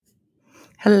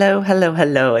Hello, hello,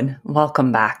 hello, and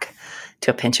welcome back to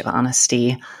A Pinch of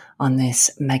Honesty on this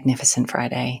magnificent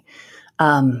Friday.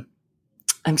 I'm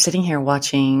sitting here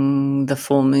watching the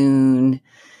full moon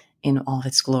in all of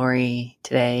its glory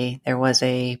today. There was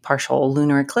a partial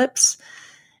lunar eclipse,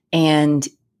 and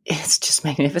it's just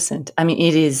magnificent. I mean,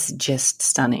 it is just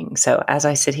stunning. So as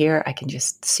I sit here, I can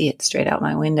just see it straight out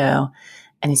my window,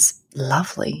 and it's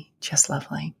lovely, just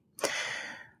lovely.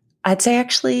 I'd say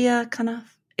actually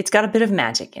it's got a bit of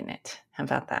magic in it. How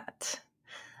about that?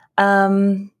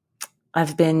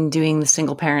 I've been doing the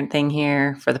single parent thing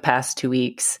here for the past 2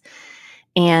 weeks,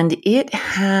 and it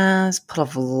has put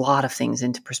a lot of things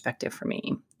into perspective for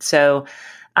me. So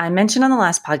I mentioned on the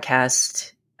last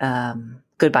podcast,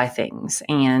 goodbye things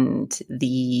and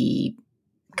the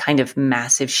kind of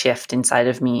massive shift inside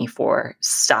of me for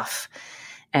stuff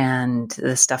and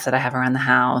the stuff that I have around the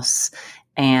house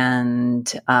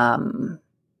and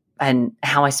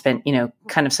how I spent,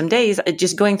 kind of some days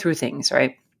just going through things,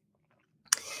 right?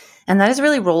 And that has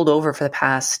really rolled over for the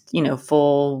past,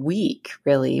 full week,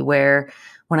 really, where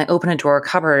when I open a drawer or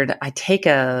cupboard, I take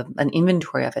an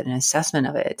inventory of it, an assessment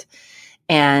of it,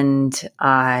 and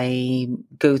I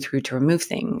go through to remove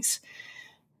things.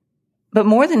 But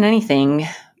more than anything,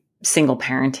 single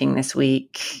parenting this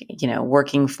week,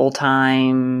 working full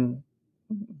time,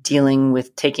 dealing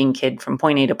with taking kid from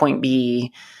point A to point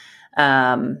B,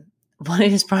 what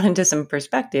it has brought into some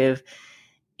perspective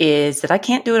is that I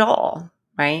can't do it all,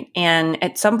 right? And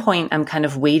at some point, I'm kind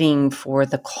of waiting for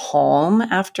the calm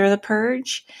after the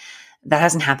purge. That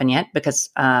hasn't happened yet because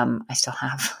I still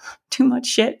have too much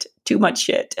shit.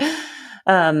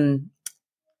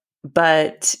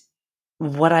 But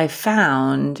what I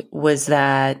found was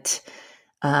that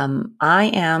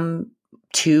I am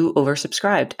too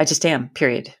oversubscribed. I just am,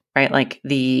 period. Right? Like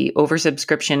the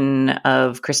oversubscription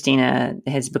of Christina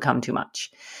has become too much.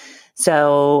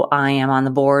 So I am on the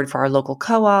board for our local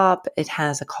co-op. It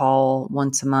has a call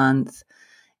once a month,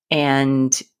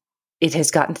 and it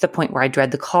has gotten to the point where I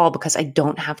dread the call because I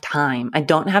don't have time. I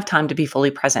don't have time to be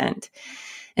fully present.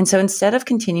 And so instead of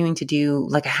continuing to do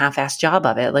like a half-assed job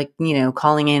of it, like,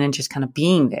 calling in and just kind of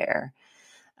being there,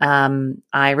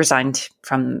 I resigned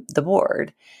from the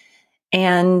board.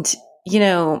 And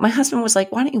my husband was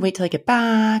like, why don't you wait till I get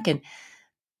back?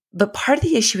 But part of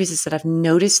the issue is that I've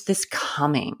noticed this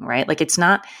coming, right? Like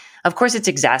of course it's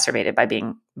exacerbated by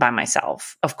being by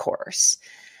myself, of course.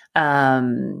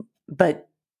 But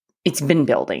it's been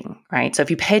building, right? So if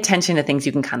you pay attention to things,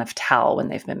 you can kind of tell when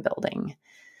they've been building.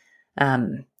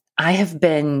 I have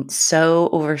been so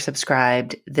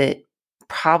oversubscribed that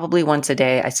probably once a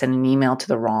day I send an email to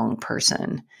the wrong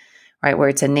person, right? Where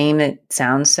it's a name that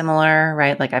sounds similar,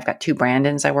 right? Like I've got 2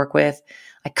 Brandons I work with.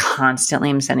 I constantly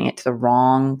am sending it to the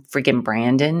wrong freaking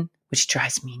Brandon, which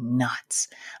drives me nuts.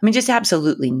 I mean, just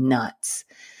absolutely nuts.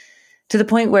 To the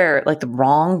point where like the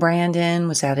wrong Brandon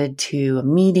was added to a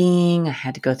meeting. I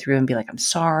had to go through and be like, I'm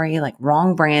sorry, like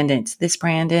wrong Brandon. It's this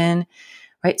Brandon,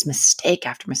 right? It's mistake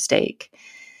after mistake.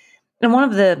 And one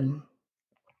of the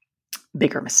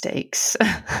bigger mistakes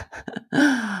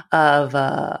of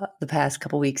the past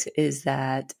couple weeks is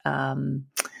that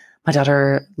my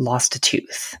daughter lost a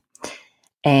tooth.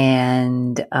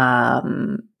 And,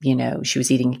 she was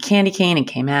eating a candy cane and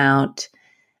came out.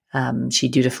 She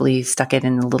dutifully stuck it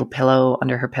in a little pillow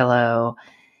under her pillow.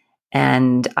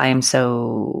 And I am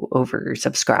so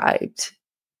oversubscribed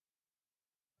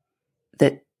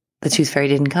that the tooth fairy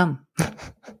didn't come.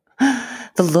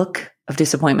 The look of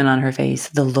disappointment on her face,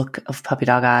 the look of puppy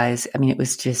dog eyes. I mean, it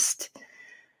was just,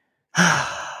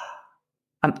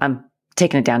 I'm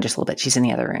taking it down just a little bit. She's in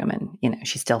the other room and,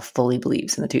 she still fully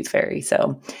believes in the tooth fairy.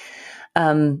 So,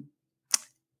 now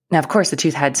of course the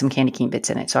tooth had some candy cane bits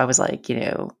in it. So I was like,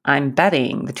 I'm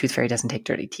betting the tooth fairy doesn't take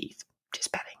dirty teeth,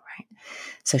 just betting, right?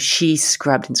 So she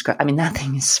scrubbed and scrubbed. I mean, that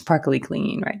thing is sparkly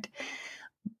clean, right?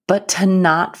 But to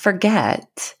not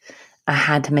forget, I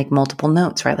had to make multiple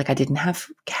notes, right? Like I didn't have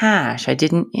cash. I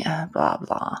didn't, blah,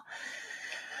 blah.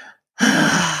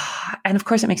 And of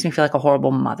course it makes me feel like a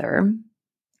horrible mother,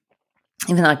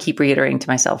 even though I keep reiterating to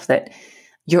myself that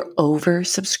you're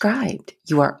oversubscribed.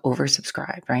 You are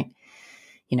oversubscribed, right?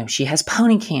 She has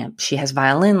pony camp. She has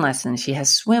violin lessons. She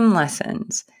has swim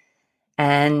lessons.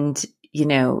 And,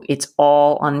 it's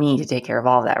all on me to take care of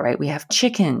all of that, right? We have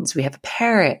chickens. We have a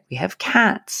parrot. We have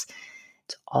cats.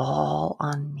 It's all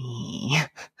on me.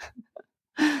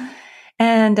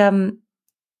 And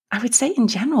I would say in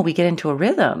general, we get into a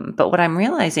rhythm. But what I'm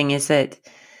realizing is that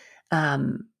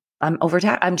I'm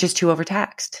just too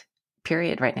overtaxed,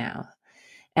 period, right now.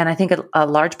 And I think a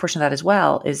large portion of that as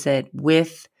well is that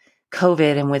with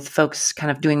COVID and with folks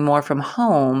kind of doing more from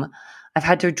home, I've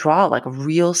had to draw like a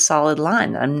real solid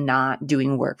line that I'm not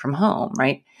doing work from home,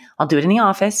 right? I'll do it in the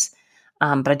office,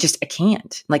 but I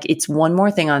can't. Like, it's one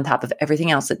more thing on top of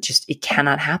everything else that it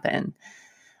cannot happen.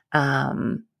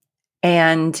 And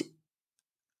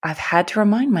I've had to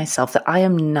remind myself that I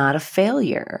am not a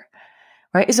failure,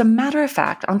 right? As a matter of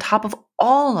fact, on top of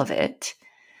all of it,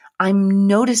 I'm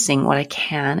noticing what I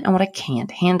can and what I can't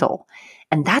handle.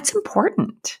 And that's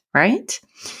important, right?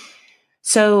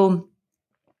 So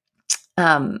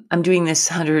I'm doing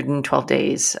this 112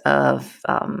 days of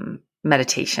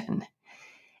meditation.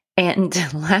 And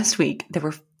last week, there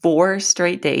were 4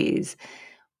 straight days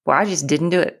where I just didn't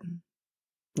do it.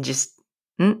 Just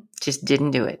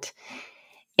didn't do it.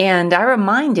 And I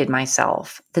reminded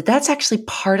myself that that's actually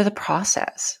part of the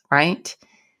process, right?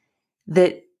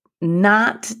 That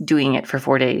not doing it for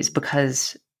 4 days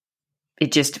because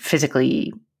it just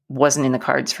physically wasn't in the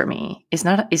cards for me is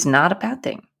not a bad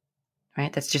thing,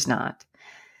 right? That's just not.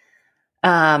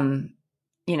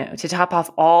 To top off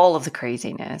all of the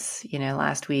craziness,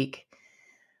 last week,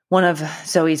 one of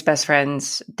Zoe's best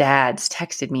friend's dads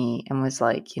texted me and was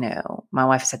like, my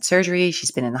wife has had surgery.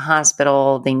 She's been in the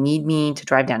hospital. They need me to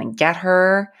drive down and get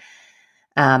her.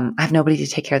 I have nobody to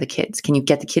take care of the kids. Can you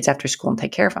get the kids after school and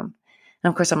take care of them?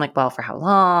 And of course I'm like, well, for how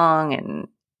long? And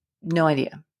no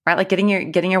idea, right? Like getting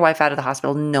your wife out of the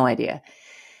hospital, no idea.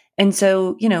 And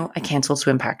so, I canceled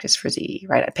swim practice for Z,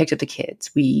 right? I picked up the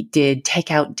kids. We did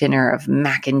takeout dinner of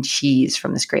mac and cheese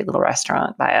from this great little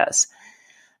restaurant by us.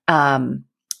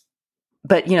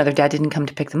 But, their dad didn't come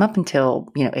to pick them up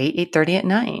until, 8:30 at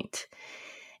night.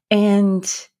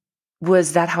 And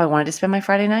was that how I wanted to spend my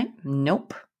Friday night?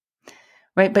 Nope.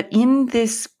 Right. But in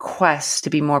this quest to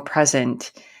be more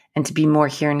present and to be more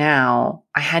here now,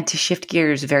 I had to shift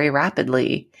gears very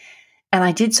rapidly. And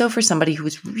I did so for somebody who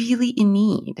was really in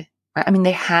need. Right? I mean,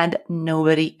 they had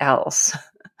nobody else.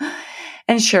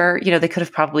 And sure, they could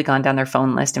have probably gone down their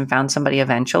phone list and found somebody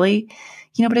eventually,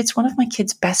 but it's one of my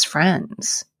kids' best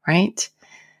friends, right?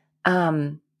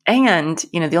 And,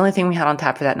 the only thing we had on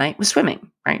tap for that night was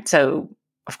swimming, right? So,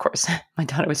 of course, my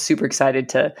daughter was super excited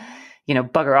to,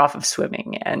 bugger off of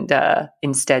swimming and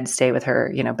instead stay with her,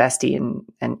 bestie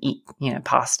and eat,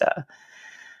 pasta.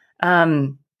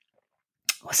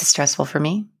 Was it stressful for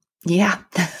me? Yeah.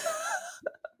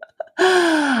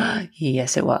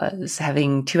 Yes, it was.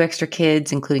 Having 2 extra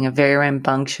kids, including a very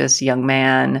rambunctious young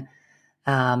man.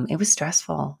 It was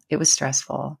stressful.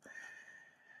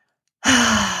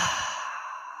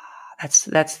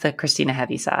 That's the Christina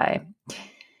heavy sigh.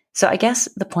 So I guess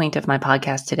the point of my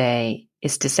podcast today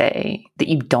is to say that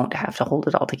you don't have to hold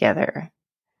it all together.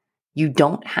 You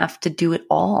don't have to do it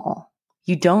all.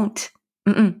 You don't.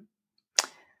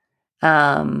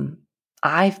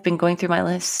 I've been going through my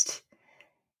list,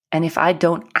 and if I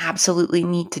don't absolutely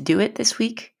need to do it this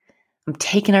week, I'm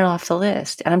taking it off the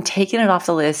list. And I'm taking it off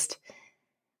the list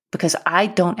because I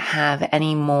don't have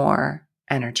any more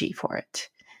energy for it.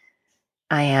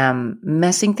 I am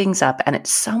messing things up, and at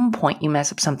some point you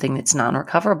mess up something that's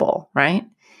non-recoverable, right?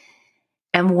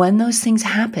 And when those things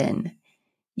happen,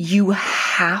 you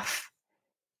have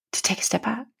to take a step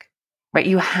back, right?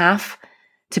 You have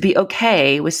to be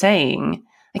okay with saying,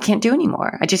 I can't do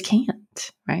anymore. I just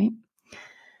can't, right?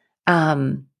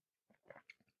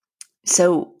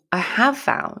 So I have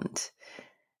found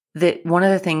that one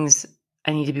of the things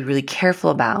I need to be really careful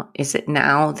about is that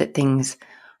now that things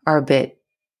are a bit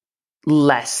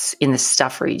less in the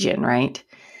stuff region, right?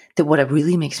 That what it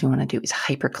really makes me want to do is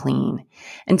hyper clean.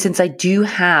 And since I do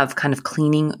have kind of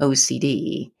cleaning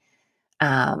OCD,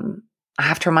 I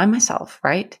have to remind myself,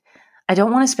 right? I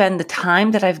don't want to spend the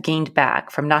time that I've gained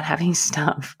back from not having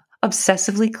stuff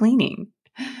obsessively cleaning,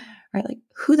 right? Like,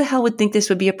 who the hell would think this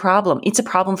would be a problem? It's a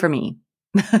problem for me.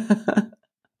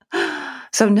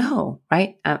 So no,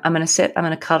 right? I'm going to sit, I'm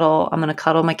going to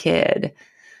cuddle my kid.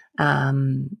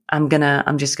 I'm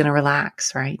just going to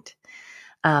relax, right?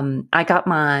 I got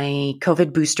my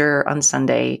COVID booster on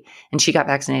Sunday and she got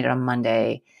vaccinated on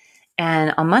Monday.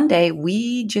 And on Monday,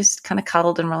 we just kind of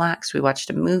cuddled and relaxed. We watched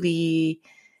a movie,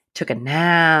 took a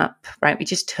nap, right? We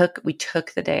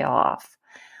took the day off.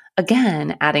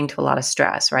 Again, adding to a lot of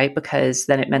stress, right? Because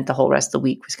then it meant the whole rest of the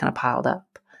week was kind of piled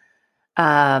up.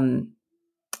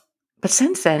 But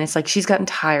since then, it's like she's gotten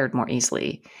tired more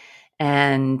easily.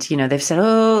 And, they've said,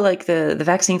 oh, like the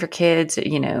vaccine for kids,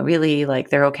 really, like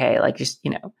they're okay. Like just,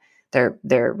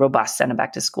 they're robust, send them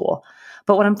back to school.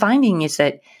 But what I'm finding is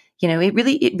that, it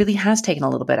really has taken a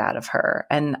little bit out of her.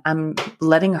 And I'm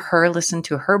letting her listen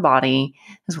to her body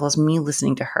as well as me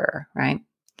listening to her, right?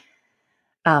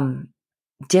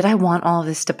 Did I want all of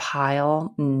this to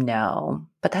pile? No,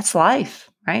 but that's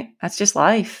life, right? That's just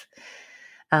life.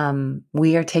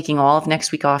 We are taking all of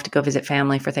next week off to go visit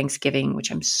family for Thanksgiving,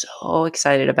 which I'm so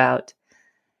excited about.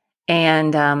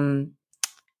 And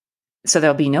so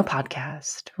there'll be no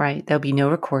podcast, right? There'll be no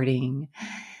recording.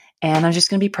 And I'm just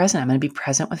going to be present. I'm going to be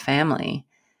present with family.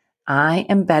 I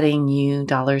am betting you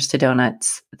dollars to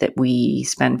donuts that we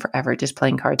spend forever just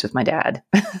playing cards with my dad.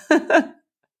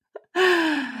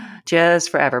 Just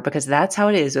forever, because that's how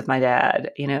it is with my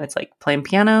dad. It's like playing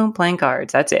piano, playing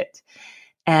cards. That's it.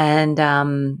 And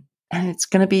it's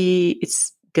going to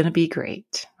be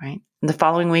great, right? And the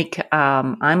following week,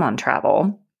 I'm on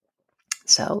travel.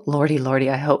 So Lordy,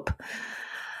 I hope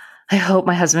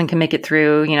my husband can make it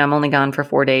through. I'm only gone for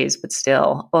 4 days, but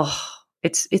still,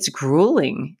 it's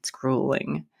grueling. It's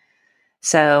grueling.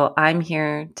 So I'm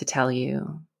here to tell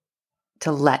you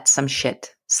to let some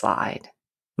shit slide.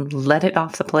 Let it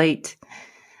off the plate.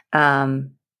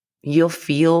 You'll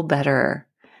feel better.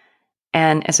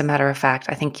 And as a matter of fact,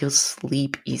 I think you'll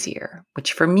sleep easier,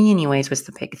 which for me anyways was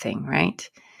the big thing, right?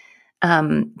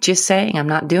 Just saying I'm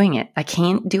not doing it. I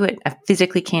can't do it. I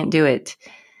physically can't do it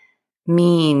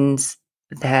means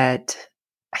that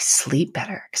I sleep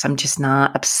better because I'm just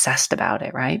not obsessed about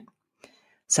it, right?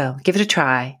 So give it a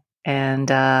try and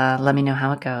let me know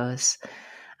how it goes.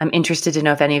 I'm interested to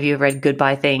know if any of you have read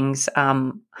Goodbye Things.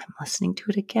 I'm listening to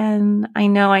it again. I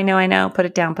know. Put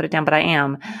it down, but I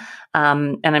am.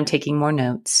 And I'm taking more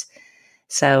notes.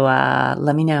 So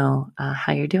let me know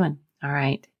how you're doing. All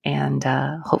right. And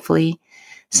hopefully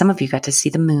some of you got to see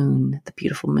the moon, the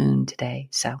beautiful moon today.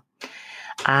 So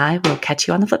I will catch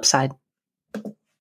you on the flip side.